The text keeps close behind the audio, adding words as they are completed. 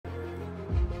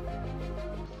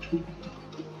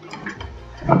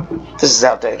This is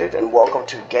Outdated, and welcome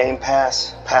to Game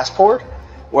Pass Passport,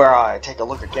 where I take a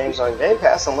look at games on Game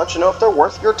Pass and let you know if they're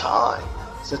worth your time.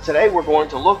 So today we're going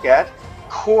to look at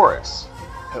Chorus,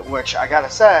 which I gotta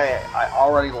say, I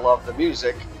already love the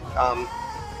music, and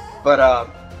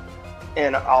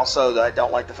also I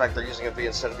don't like the fact they're using a V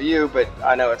instead of a U, but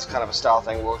I know it's kind of a style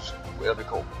thing, which it'll be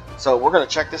cool. So we're going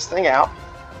to check this thing out.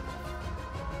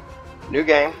 New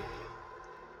game.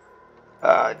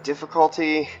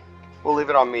 Difficulty, we'll leave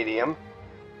it on medium.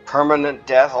 Permanent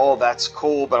death, oh that's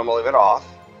cool, but I'm going to leave it off.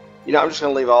 You know, I'm just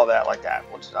going to leave all that like that.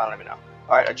 I don't even know.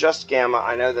 Alright, adjust gamma.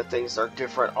 I know that things are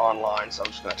different online, so I'm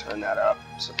just going to turn that up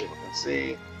so people can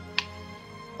see.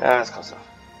 That's close enough.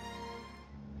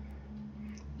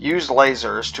 Use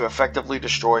lasers to effectively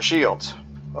destroy shields.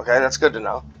 Okay, that's good to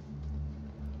know.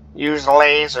 Use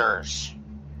lasers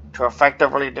to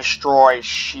effectively destroy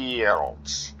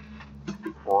shields.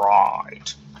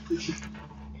 Right.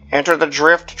 Enter the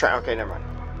drift train. Okay, never mind.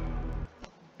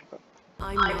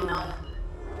 I'm Nara.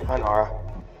 Hi, Nara.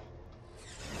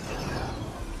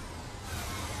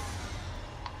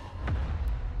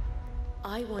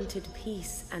 I wanted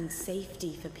peace and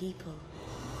safety for people.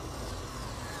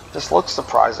 This looks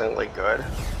surprisingly good,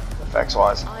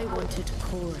 effects-wise. I wanted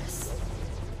chorus.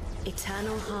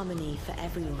 Eternal harmony for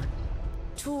everyone.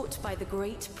 Taught by the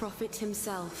great prophet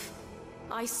himself.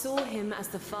 I saw him as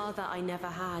the father I never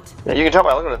had. Yeah, you can tell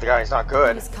by looking at the guy, he's not He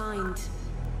good. was kind.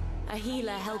 A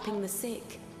healer helping the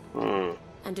sick. And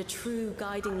a true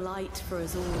guiding light for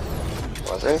us all.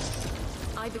 Was he?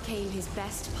 I became his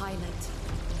best pilot.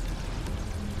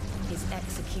 His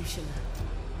executioner.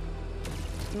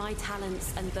 My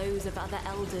talents and those of other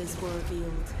elders were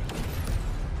revealed.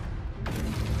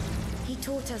 He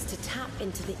taught us to tap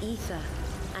into the ether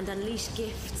and unleash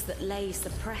gifts that lay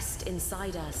suppressed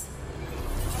inside us.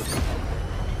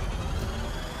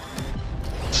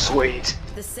 Sweet.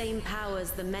 The same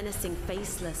powers the menacing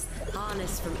faceless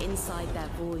harness from inside their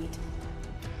void.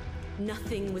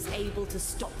 Nothing was able to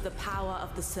stop the power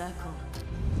of the circle.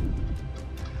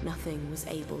 Nothing was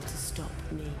able to stop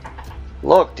me.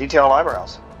 Look, detailed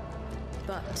eyebrows.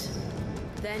 But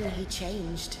then he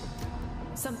changed.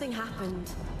 Something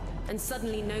happened, and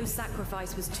suddenly no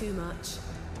sacrifice was too much.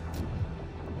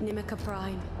 Nimica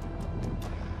Prime.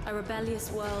 A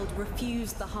rebellious world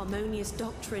refused the harmonious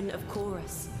doctrine of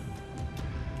Chorus.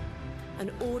 An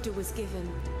order was given,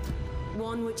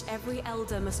 one which every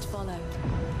elder must follow,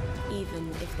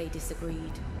 even if they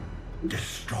disagreed.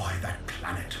 Destroy that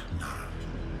planet, Nara.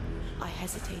 I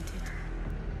hesitated.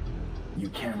 You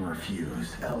can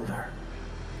refuse, Elder.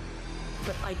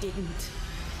 But I didn't.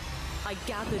 I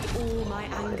gathered all my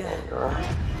anger.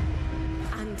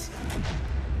 And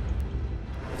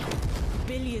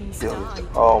billions died.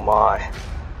 Oh my.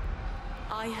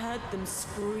 I heard them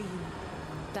scream.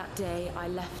 That day I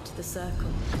left the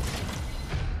circle.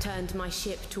 Turned my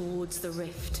ship towards the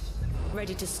rift,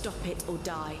 ready to stop it or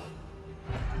die.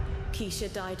 Keisha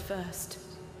died first.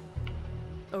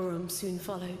 Urum soon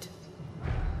followed.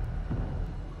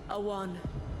 Awan,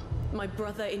 my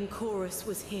brother in Chorus,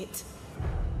 was hit.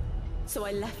 So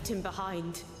I left him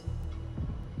behind.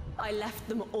 I left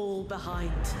them all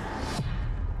behind.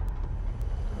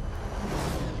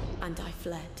 And I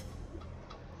fled.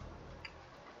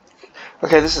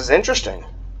 Okay, this is interesting.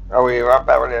 Are we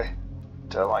about ready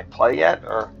to like play yet,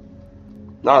 or?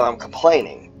 Not that I'm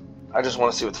complaining. I just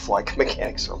want to see what the flight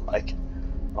mechanics are like,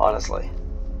 honestly.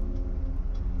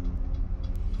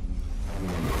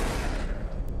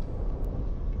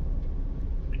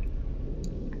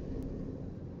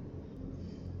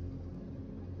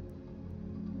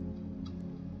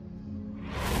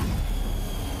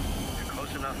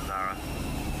 Nara.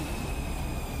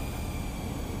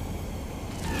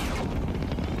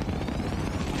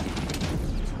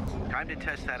 Time to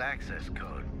test that access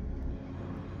code.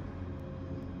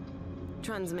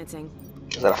 Transmitting.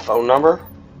 Is that a phone number?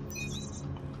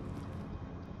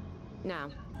 Now.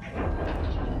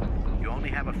 You only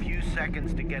have a few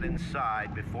seconds to get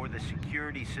inside before the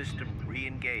security system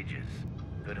re-engages.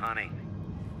 Good hunting.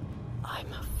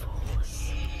 I'm a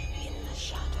force in the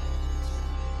shadows.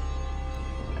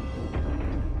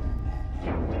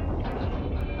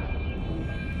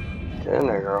 Get in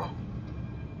there, girl.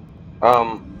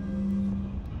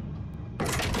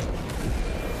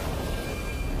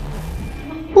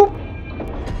 Boop.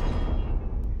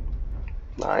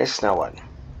 Nice. Now what?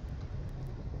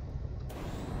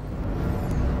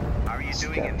 How are you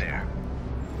doing in there?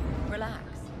 Relax.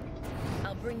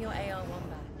 I'll bring your AR-1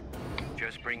 back.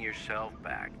 Just bring yourself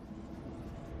back.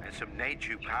 And some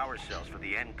Nachu power cells for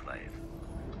the Enclave.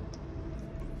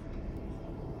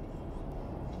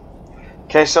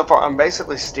 Okay, so far I'm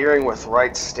basically steering with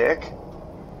right stick.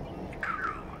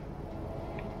 Crew.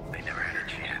 They never had a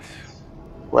chance.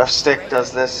 Left stick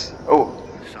does this. Oh,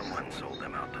 Someone sold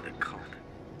them out to the cult.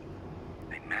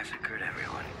 They massacred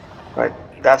everyone. right.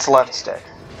 That's left stick.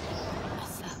 A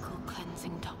circle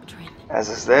cleansing doctrine. As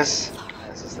is this.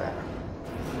 As is that.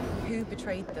 Who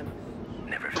betrayed them?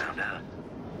 Never found out.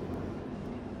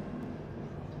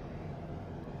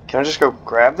 Can I just go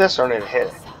grab this or need to hit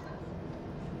it?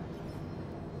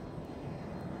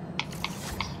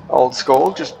 Old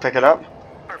school, just pick it up.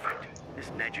 Perfect. This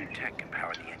Neju tech can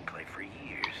power the Enclave for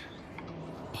years.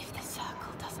 If the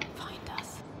circle doesn't find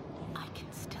us, I can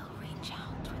still reach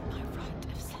out with my right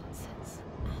of senses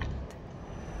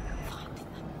and find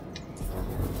them.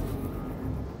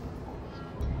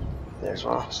 There's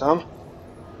one. Some.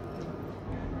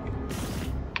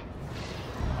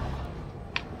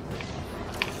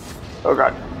 Oh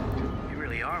god. You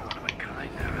really are one of a kind,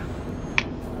 Nara.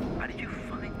 How did you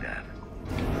find that?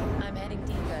 I'm heading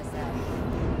deeper, sir.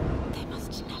 They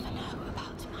must never know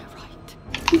about my right.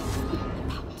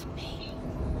 About me.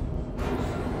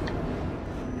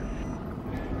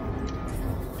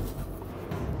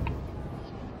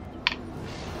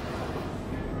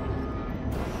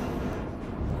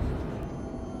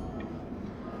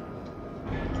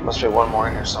 Must be one more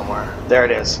in here somewhere. There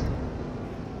it is.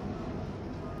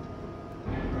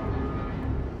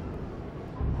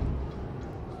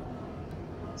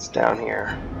 It's down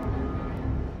here.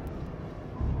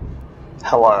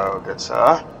 Hello, good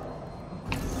sir.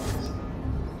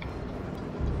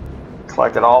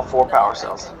 Collected all 4 power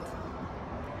cells.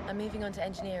 I'm moving on to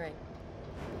engineering.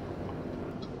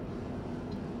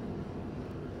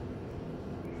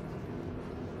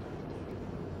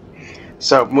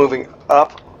 So moving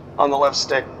up on the left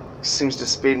stick seems to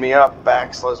speed me up,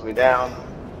 back slows me down.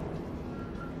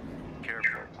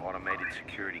 Careful. Automated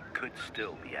security could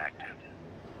still be active.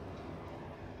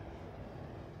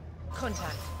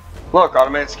 Contact. Look,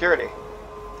 automated security.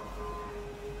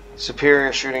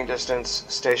 Superior shooting distance,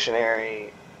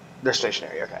 stationary. They're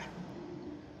stationary, okay.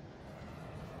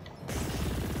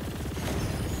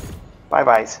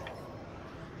 Bye-byes.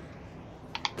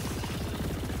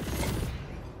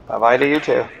 Bye-bye to you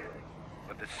too.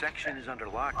 But the section is under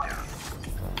lockdown.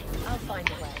 I'll find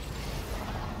a way.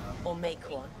 Or make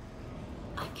one.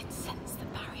 I can sense the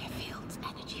barrier field's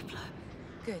energy flow.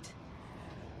 Good.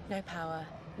 No power,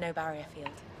 no barrier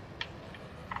field.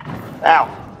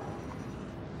 Ow!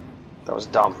 That was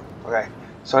dumb. Okay,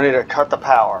 so I need to cut the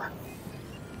power.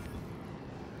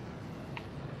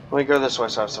 Let me go this way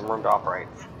so I have some room to operate.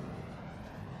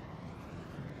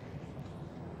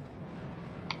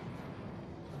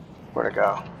 Where to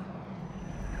go?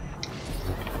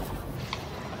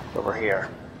 Over here.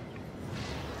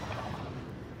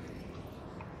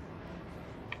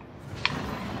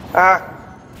 Ah!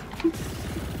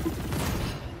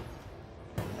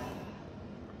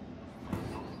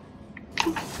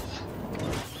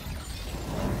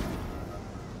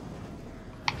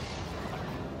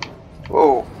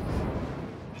 Whoa.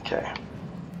 Okay.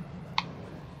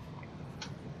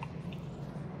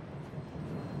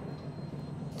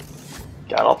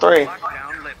 Got all 3.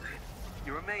 Lockdown lifted.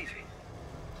 You're amazing.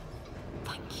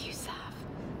 Thank you, Sav.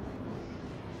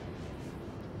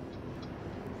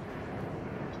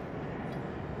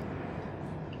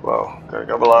 Whoa, gotta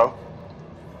go below.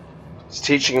 It's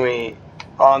teaching me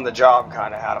on the job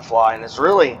kind of how to fly, and it's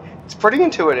pretty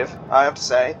intuitive, I have to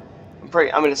say.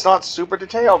 I mean, it's not super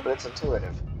detailed, but it's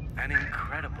intuitive. An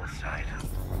incredible sight.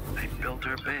 They built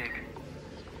her big.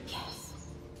 Yes.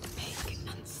 Big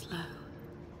and slow.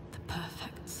 The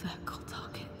perfect circle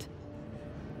target.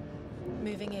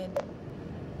 Moving in.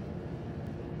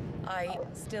 I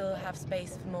still have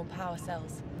space for more power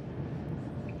cells.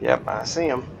 Yep, I see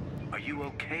him. Are you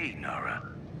okay, Nara?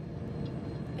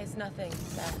 It's nothing,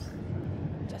 Seth.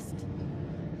 Just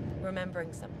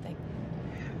remembering something.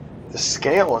 The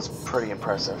scale is pretty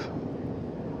impressive.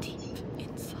 Deep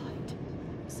inside.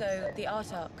 So, the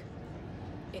art arc.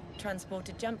 It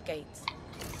transported jump gates.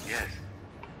 Yes.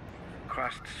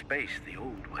 Crossed space the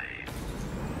old way.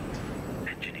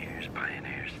 Engineers,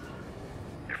 pioneers,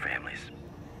 their families,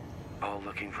 all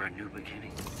looking for a new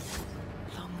beginning.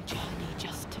 Long journey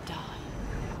just to die.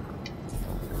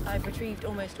 I've retrieved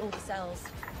almost all the cells.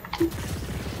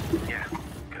 Yeah,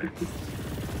 good.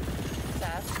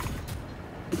 Sav,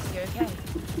 you okay?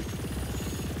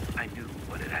 I knew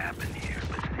what had happened here,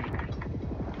 but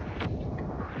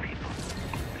people,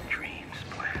 the dreams,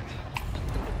 plans,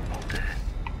 all dead.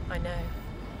 I know.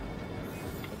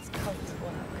 It's cult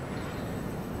work.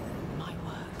 My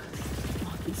work.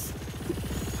 Once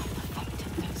I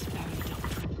perfected those very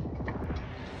doctrines.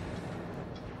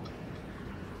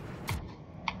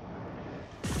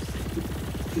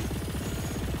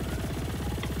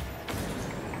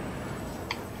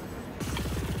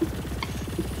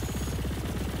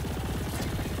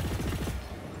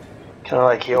 Can I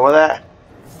like heal with that?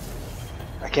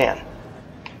 I can.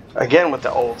 Again with the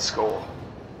old school.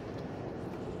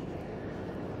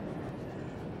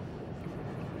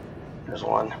 There's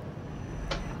one.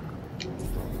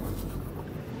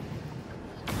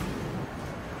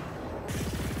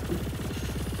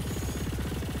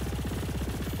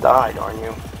 Die, darn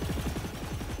you.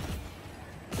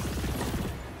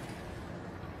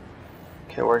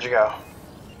 Okay, where'd you go?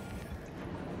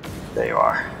 There you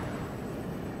are.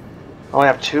 I only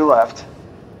have 2 left.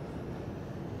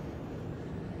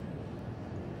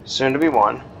 Soon to be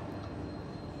 1.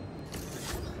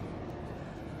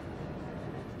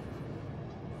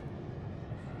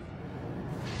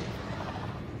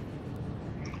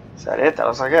 Is that it? That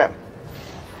looks like it.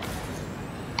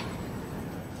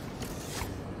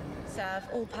 Sav,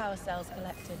 all power cells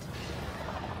collected.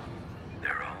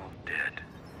 They're all dead.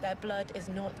 Their blood is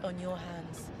not on your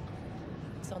hands.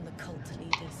 It's on the cult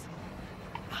leaders.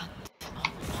 And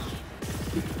on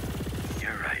mine.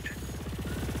 You're right.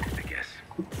 I guess.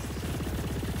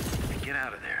 Get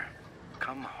out of there.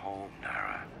 Come home,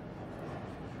 Nara.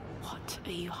 What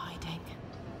are you hiding?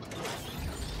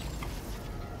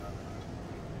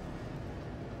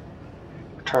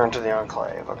 Return to the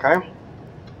Enclave, okay?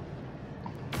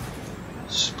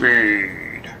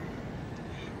 Speed.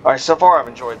 Alright, so far I've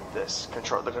enjoyed this.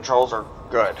 The controls are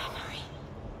good.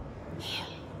 Here.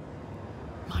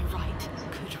 My right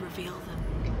could reveal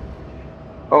them.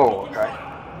 Oh, okay.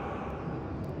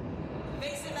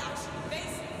 Evasive action,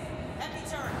 evasive. Heavy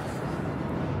turn.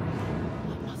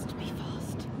 I must be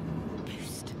fast.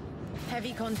 Boost.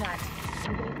 Heavy contact.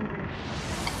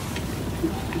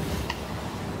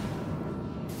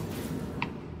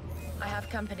 I have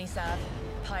company, Sav.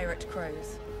 Pirate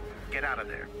crows. Get out of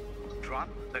there. Drop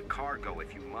the cargo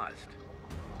if you must.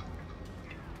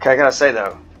 Okay, I gotta say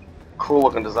though, cool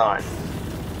looking design.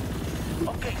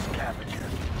 Okay, scavenger.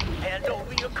 Hand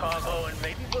over your cargo and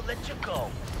maybe we'll let you go.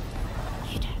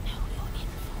 You don't know what you're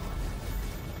in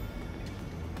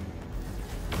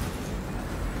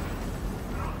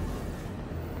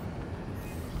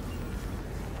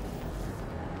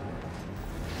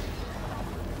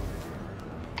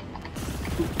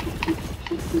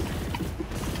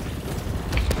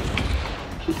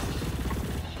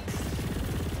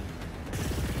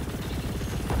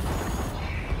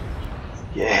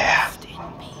Yeah. for.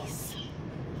 In peace.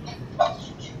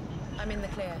 I'm in the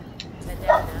clear. They're dead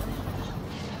now.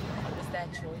 It was their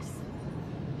choice.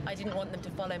 I didn't want them to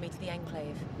follow me to the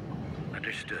Enclave.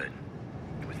 Understood.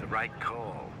 It was the right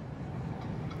call.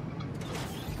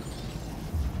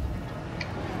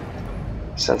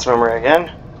 Sense memory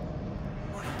again.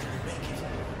 We're not gonna make it.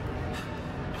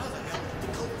 How the hell did the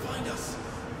cult find us?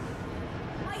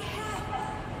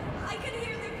 I can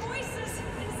hear the voices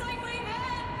inside my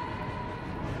head.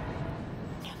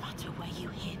 No matter where you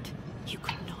hid, you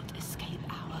could not escape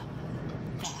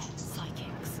their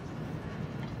psychics.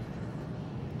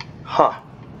 Huh.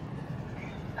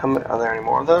 How many, are there any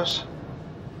more of those?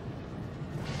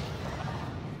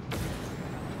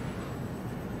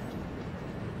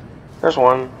 There's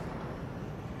one.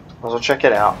 Might as well check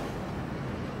it out.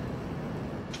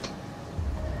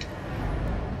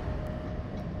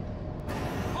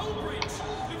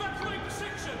 Evacuate the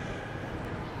section!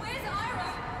 Where's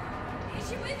Ira? Is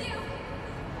she with you?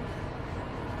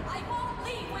 I won't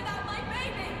leave without my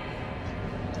baby.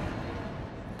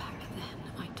 Back then,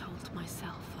 I told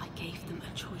myself I gave them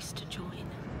a choice to join.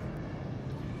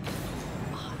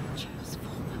 I chose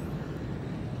for them.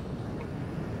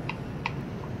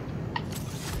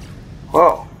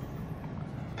 Whoa.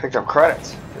 Picked up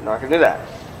credits. Didn't know I could do that.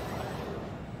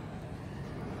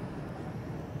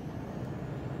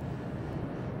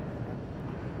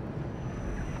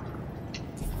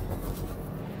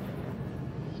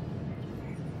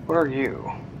 What are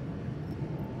you?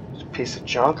 Just a piece of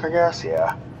junk, I guess?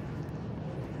 Yeah.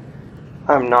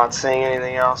 I'm not seeing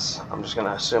anything else. I'm just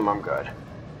gonna assume I'm good.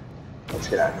 Let's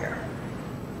get out of here.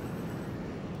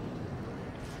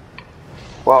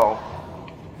 Whoa.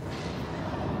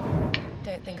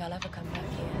 Don't think I'll ever come back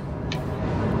here.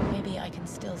 Maybe I can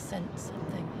still sense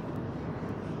something.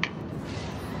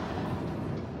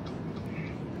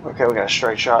 Okay, we got a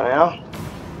straight shot now.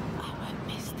 I won't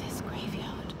miss this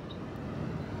graveyard.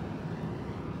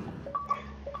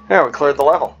 Yeah, we cleared the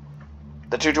level.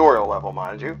 The tutorial level,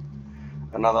 mind you.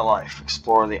 Another life.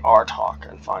 Explore the Artok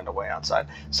and find a way outside.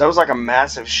 So it was like a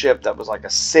massive ship that was like a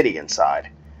city inside.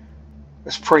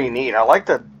 It's pretty neat. I like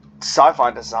the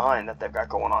sci-fi design that they've got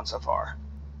going on so far.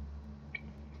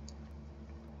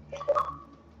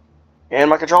 And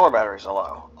my controller batteries are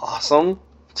low. Awesome.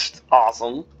 Just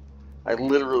awesome. I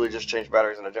literally just changed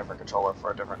batteries in a different controller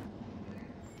for a different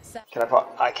Can I pause?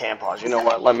 I can pause. You know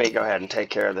what? Let me go ahead and take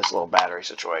care of this little battery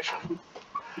situation.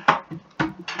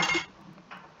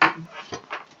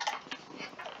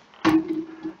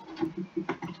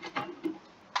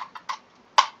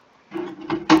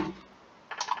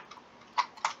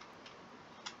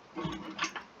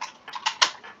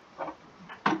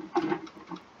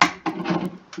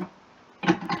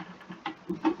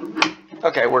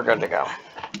 Okay, we're good to go.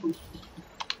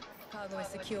 Cargo is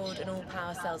secured and all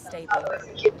power cells stable.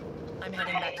 I'm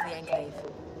heading back to the Enclave.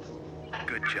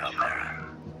 Good job, Lara.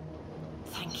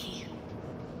 Thank you.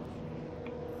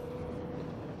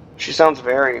 She sounds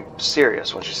very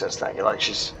serious when she says thank you. Like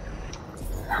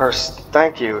her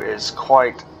thank you is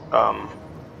quite,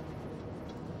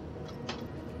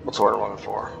 what's the word I'm looking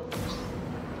for?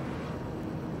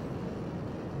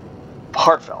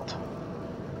 Heartfelt.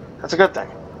 That's a good thing.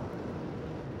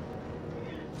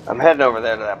 I'm heading over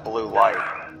there to that blue light.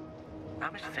 I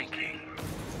was thinking,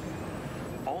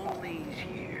 all these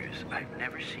years, I've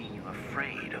never seen you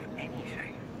afraid of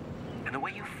anything. And the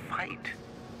way you fight,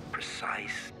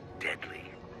 precise, deadly.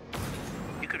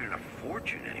 You could earn a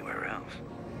fortune anywhere else.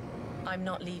 I'm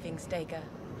not leaving Staker.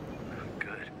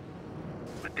 Good.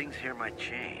 But things here might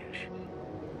change.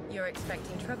 You're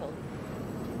expecting trouble?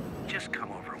 Just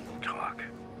come over and we'll talk.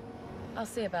 I'll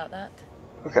see about that.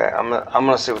 Okay, I'm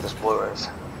gonna see what this blue is.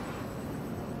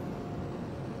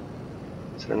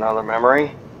 Is it another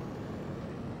memory?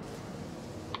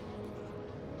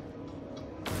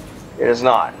 It is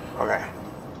not. Okay.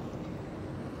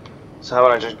 So how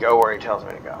about I just go where he tells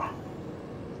me to go?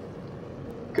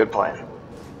 Good plan.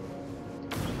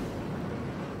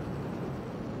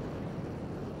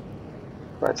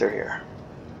 Right through here.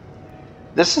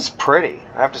 This is pretty,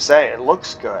 I have to say. It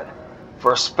looks good.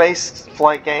 For a space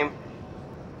flight game,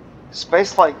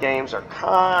 space flight games are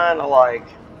kind of like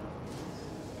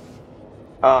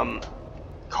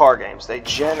car games. They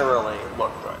generally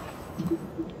look good.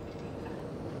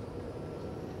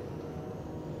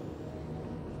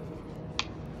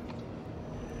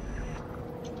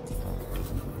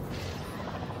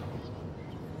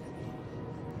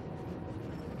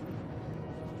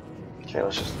 Okay,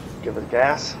 let's just give it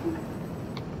gas.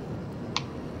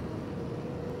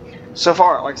 So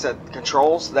far, like I said,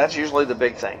 controls, that's usually the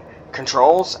big thing.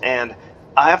 Controls, and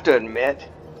I have to admit,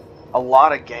 a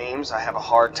lot of games I have a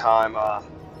hard time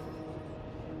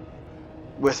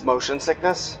with motion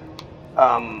sickness.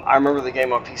 I remember the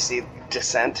game on PC,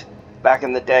 Descent. Back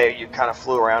in the day, you kind of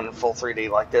flew around in full 3D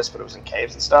like this, but it was in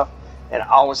caves and stuff. And I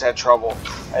always had trouble.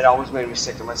 It always made me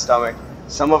sick to my stomach.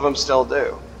 Some of them still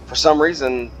do. For some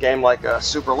reason, a game like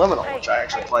Superliminal, which I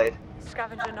actually played.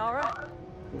 Scavenger Nara?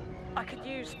 I could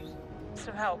use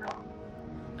some help.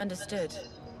 Understood.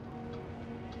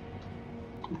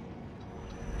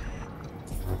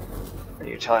 Are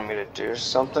you telling me to do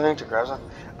something? To grab something?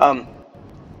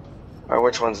 Alright,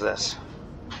 which one's this?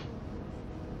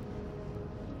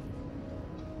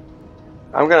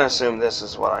 I'm gonna assume this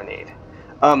is what I need.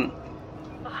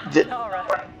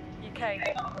 Nara, you came.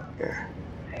 Here.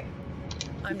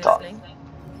 I'm listening.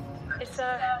 It's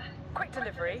a quick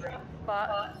delivery,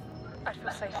 but I'd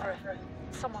feel safer if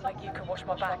someone like you could watch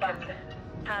my back and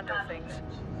handle things.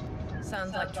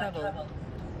 Sounds like trouble.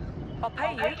 I'll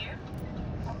pay you.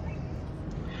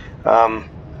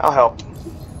 I'll help.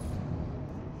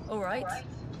 All right.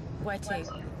 Where to?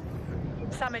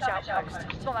 Sandwich Outpost.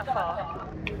 It's not that far.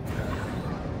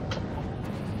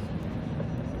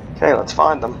 Okay, let's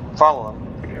find them. Follow them.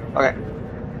 Okay.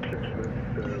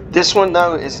 This one,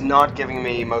 though, is not giving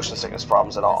me motion sickness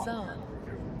problems at all. Bizarre.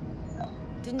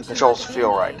 Didn't The you controls have to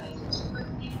feel be right.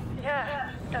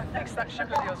 Yeah, I fixed that ship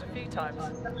of yours a few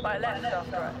times, but I left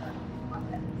after it.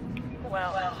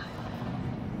 Well,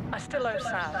 I still owe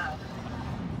Sam.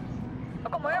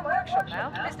 I've got my own workshop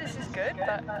now. Business is good,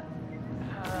 but I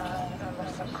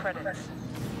lost some credits.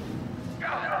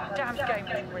 Damn game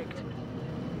was rigged.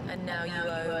 And now you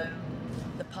owe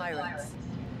the pirates.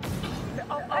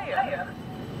 I'll pay you.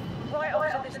 Right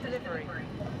after this delivery.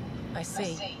 I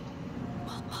see.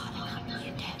 While piling up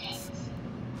new debts.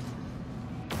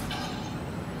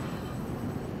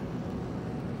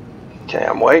 Okay,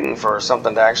 I'm waiting for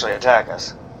something to actually attack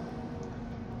us.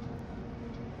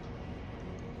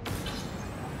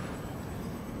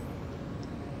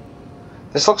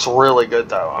 This looks really good,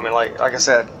 though. I mean, like I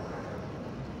said,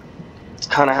 it's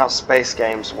kind of how space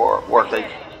games work. They.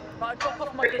 But I drop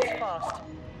off my goods fast.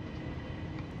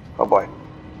 Oh boy.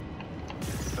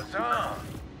 Huzzah!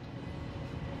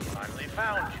 Finally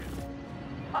found you.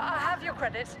 I have your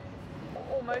credits.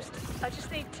 Almost. I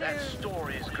just need to... That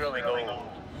story is growing old.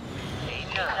 Hey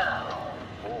now.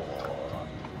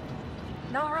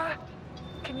 Nara,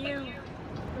 can you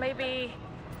maybe...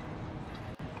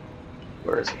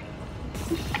 Where is he?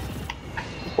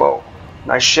 Whoa.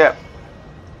 Nice ship.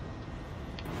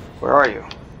 Where are you?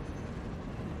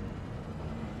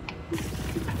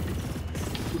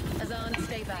 Azan,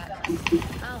 stay back.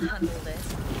 I'll handle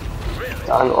this.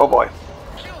 Done. Oh boy.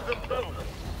 Kill them both.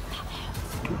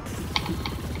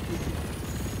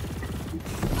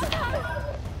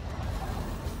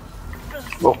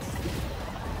 Whoa.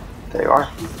 There you are.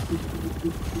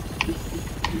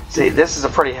 See, this is a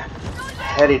pretty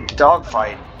heady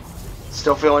dogfight.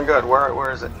 Still feeling good.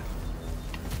 Where is it?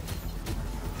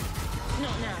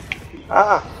 Not now.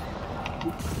 Ah.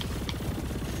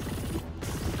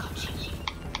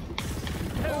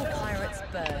 All pirates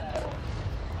burn.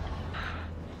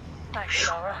 Thanks,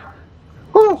 Lara.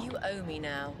 Woo. You owe me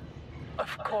now.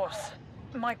 Of course.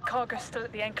 My cargo's still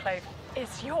at the Enclave.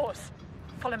 It's yours.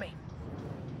 Follow me.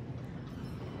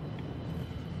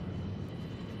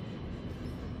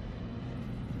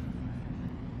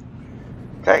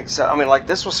 Okay, so I mean, like,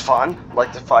 this was fun,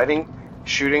 like the fighting,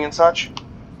 shooting and such,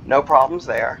 no problems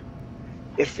there.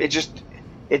 If it just,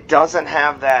 it doesn't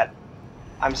have that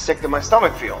I'm sick to my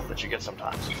stomach feel that you get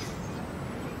sometimes.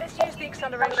 Let's use the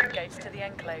acceleration gates to the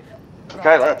Enclave.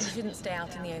 Okay, You let's. shouldn't stay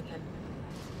out in the open.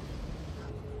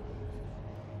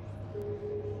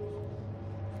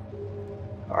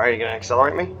 All right, you gonna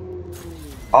accelerate me?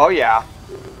 Oh yeah.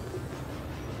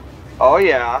 Oh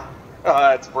yeah.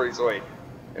 That's pretty sweet.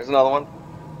 Here's another one.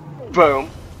 Boom.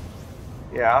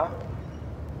 Yeah.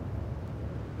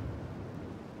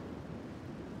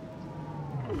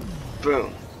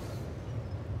 Boom.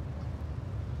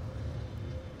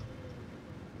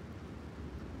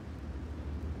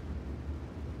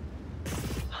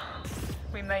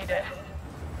 We made it.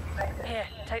 Here,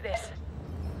 take this.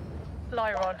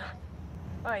 Lyron.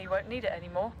 Oh, you won't need it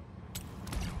anymore.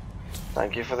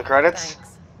 Thank you for the credits.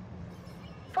 Thanks.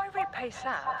 If I repay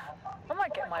Sav, I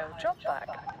might get my old job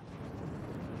back.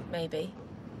 Maybe.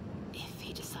 If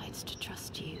he decides to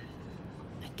trust you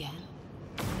again.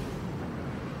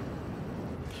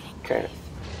 Okay.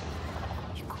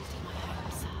 You called it my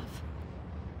home, Sav.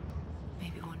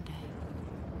 Maybe one day.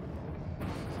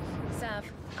 Sav,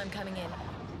 I'm coming in.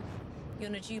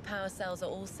 Your Naju power cells are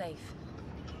all safe.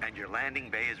 And your landing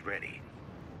bay is ready.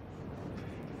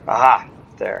 Aha.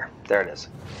 There it is.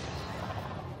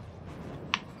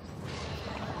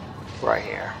 Right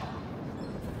here.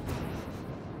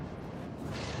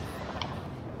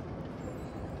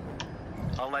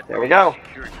 I'll let There we go. the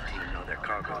security team know their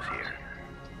cargo's here.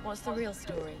 What's the real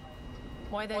story?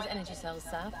 Why those energy cells,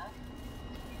 Sav?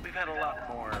 We've had a lot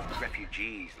more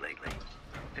refugees lately.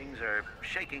 Things are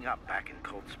shaking up back in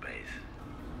cold space.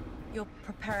 You're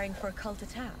preparing for a cult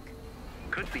attack?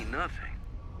 Could be nothing.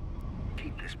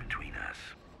 Keep this between us.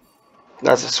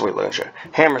 That's a sweet little shit.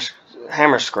 Hanger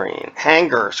screen.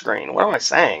 What am I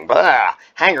saying? Blah.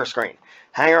 Hanger screen.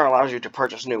 Hanger allows you to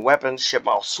purchase new weapons, ship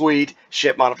model suite,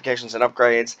 ship modifications and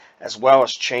upgrades, as well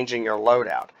as changing your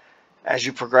loadout. As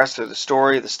you progress through the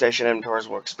story, the station inventories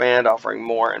will expand, offering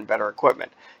more and better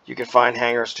equipment. You can find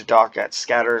hangars to dock at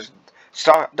scattered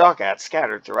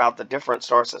throughout the different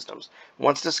star systems.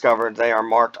 Once discovered, they are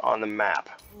marked on the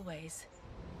map. Always.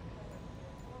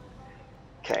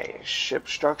 Okay, ship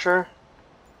structure.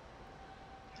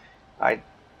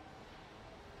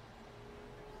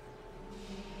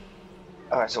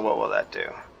 Alright, so what will that do?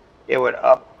 It would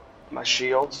up my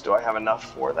shields. Do I have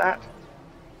enough for that?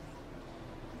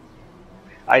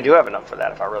 I do have enough for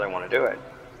that if I really want to do it.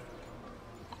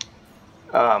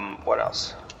 What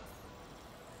else?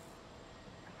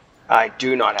 I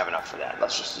do not have enough for that.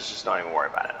 Let's just not even worry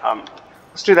about it.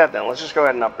 Let's do that then. Let's just go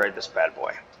ahead and upgrade this bad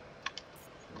boy.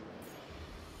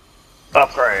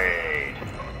 Upgrade.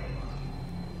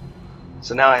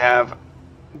 So now I have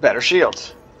better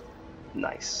shields.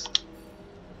 Nice.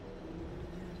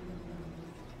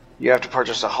 You have to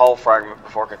purchase a hull fragment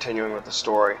before continuing with the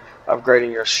story.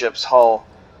 Upgrading your ship's hull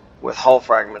with hull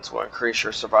fragments will increase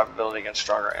your survivability against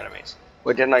stronger enemies.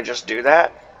 Wait, didn't I just do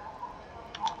that?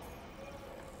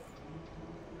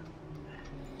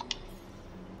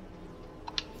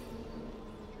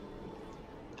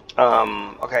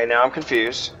 Okay, now I'm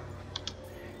confused.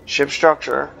 Ship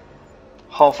structure,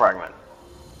 hull fragment.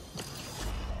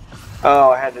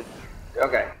 Oh, I had to...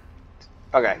 Okay.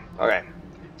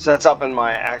 So that's up in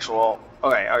my actual...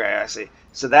 Okay, I see.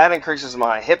 So that increases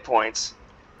my hit points.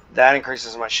 That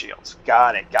increases my shields.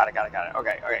 Got it.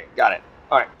 Okay, got it.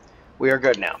 Alright, we are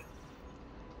good now.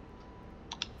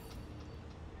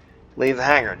 Leave the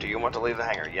hangar. Do you want to leave the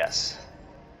hangar? Yes.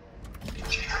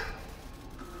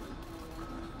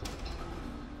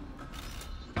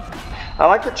 I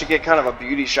like that you get kind of a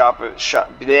beauty shop.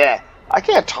 I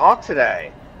can't talk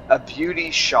today. A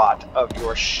beauty shot of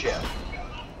your ship.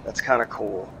 That's kind of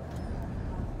cool.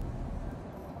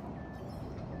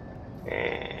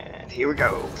 And here we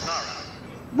go. Nara,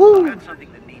 Woo! I've got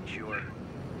something that needs your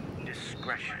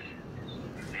discretion.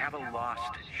 We have a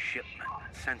lost shipment,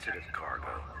 sensitive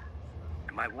cargo.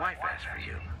 And my wife asked for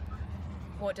you.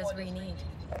 What does we need?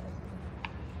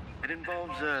 It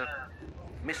involves a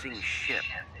missing ship.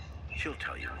 She'll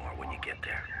tell you more when you get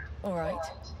there. All right.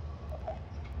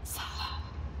 So,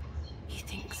 he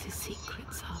thinks his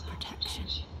secrets are protection.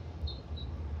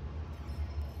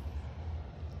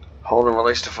 Hold and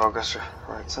release to focus.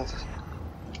 Right, senses.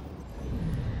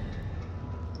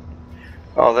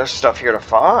 Oh, there's stuff here to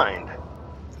find.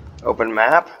 Open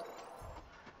map.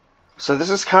 So this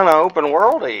is kind of open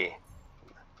worldy.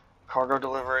 Cargo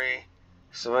delivery,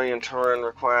 civilian Turin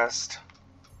request,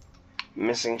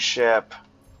 missing ship,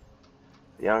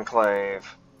 the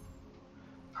Enclave,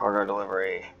 cargo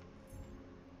delivery,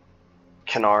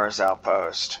 Kanara's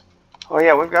outpost. Oh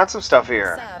yeah, we've got some stuff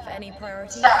here. Sav, any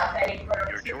priorities?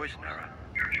 Your choice, Nara.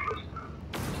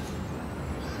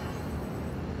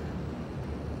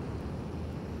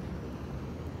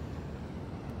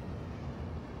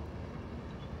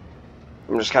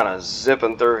 I'm just kind of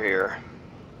zipping through here.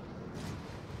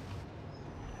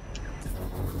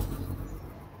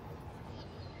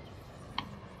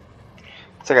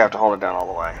 I think I have to hold it down all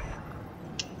the way.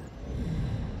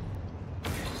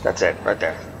 That's it, right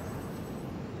there.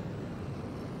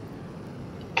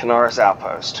 Kanara's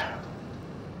outpost.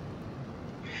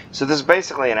 So this is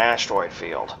basically an asteroid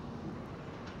field.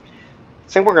 I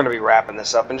think we're going to be wrapping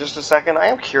this up in just a second. I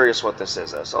am curious what this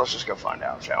is, though, so let's just go find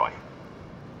out, shall we?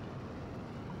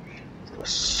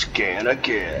 Let's scan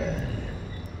again,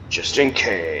 just in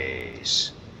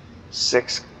case.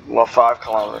 5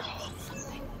 kilometers.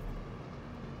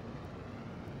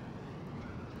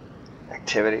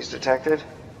 Activities detected.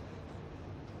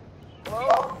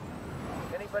 Hello?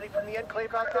 Anybody from the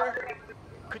Enclave out there?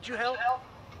 Could you help?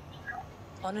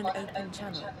 On an open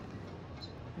channel.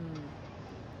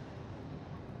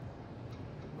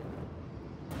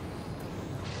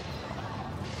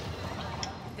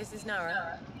 This is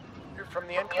Nara. You're from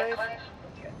the Enclave?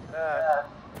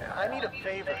 I need a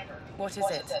favor. What is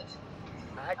it?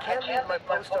 I can't leave my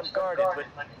post unguarded, but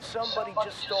somebody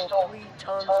just stole 3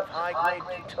 tons of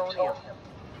high-grade plutonium.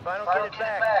 If I don't get it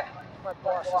back, my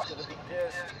boss is gonna be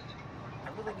pissed. I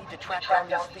really need to track down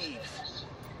these thieves.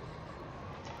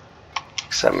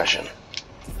 Accept mission.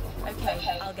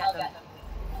 Okay, I'll get them.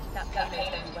 That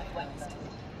payload can be weaponized.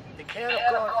 They can't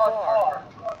have gone far.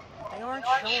 They aren't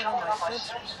showing on my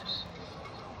sensors.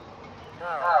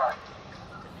 Alright.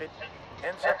 If it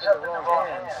ends up in the wrong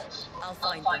hands, I'll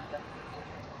find them.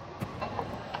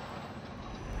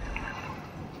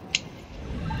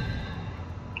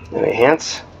 Any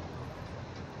hints?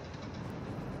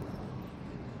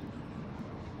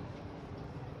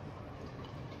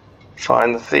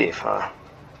 Find the thief, huh?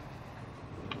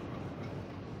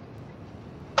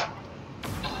 I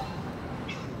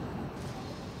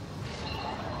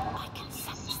can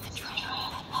sense the trail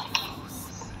of their life force.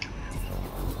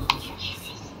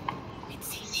 Curious. It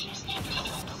seems nobody can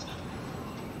stop them.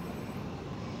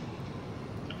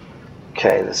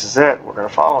 Okay, this is it. We're gonna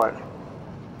follow it.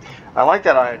 I like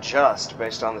that I adjust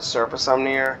based on the surface I'm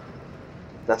near.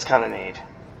 That's kind of neat.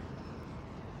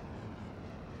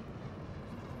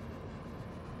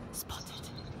 Spotted.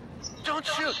 don't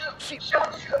shoot!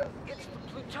 It's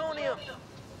plutonium!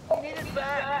 We need it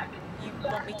back! You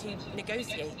want me to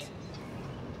negotiate?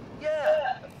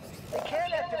 Yeah! They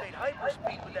can't activate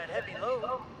hyperspeed with that heavy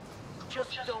load.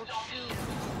 Just don't shoot.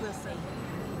 We'll see.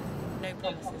 No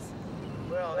promises.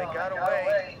 Well, they got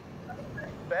away.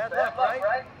 Bad luck,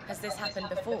 right? Has this happened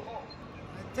before?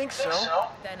 I think so.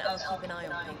 Then I'll keep an eye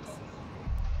on things.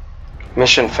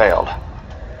 Mission failed.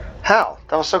 How?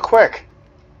 That was so quick.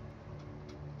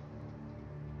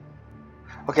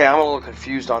 Okay, I'm a little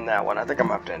confused on that one. I think I'm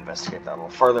going to have to investigate that a little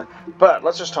further. But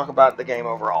let's just talk about the game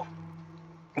overall.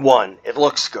 1, it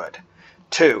looks good.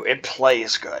 2, it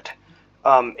plays good.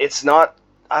 It's not...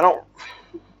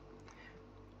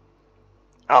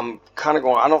 I'm kind of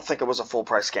going... I don't think it was a full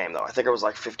price game, though. I think it was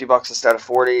like $50 instead of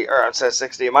 40, or instead of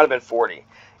 60. It might have been 40.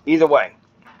 Either way.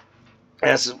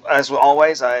 As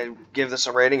always, I give this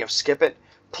a rating of skip it,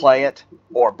 play it,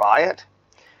 or buy it.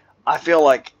 I feel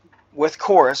like with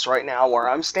Chorus right now, where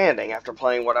I'm standing after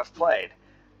playing what I've played,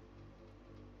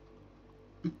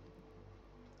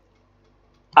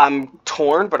 I'm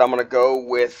torn, but I'm going to go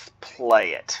with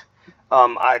play it.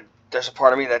 There's a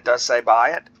part of me that does say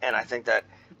buy it, and I think that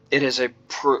it is a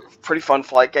pretty fun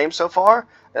flight game so far.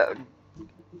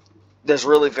 there's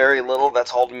really very little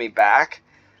that's holding me back,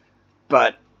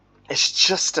 but it's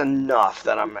just enough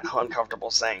that I'm uncomfortable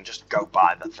saying just go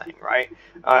buy the thing, right?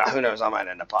 Who knows, I might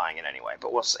end up buying it anyway,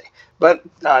 but we'll see. But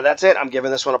that's it. I'm giving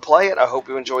this one a play it. I hope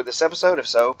you enjoyed this episode. If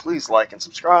so, please like and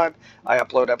subscribe. I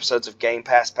upload episodes of Game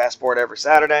Pass Passport every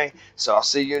Saturday, so I'll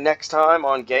see you next time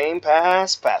on Game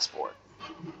Pass Passport.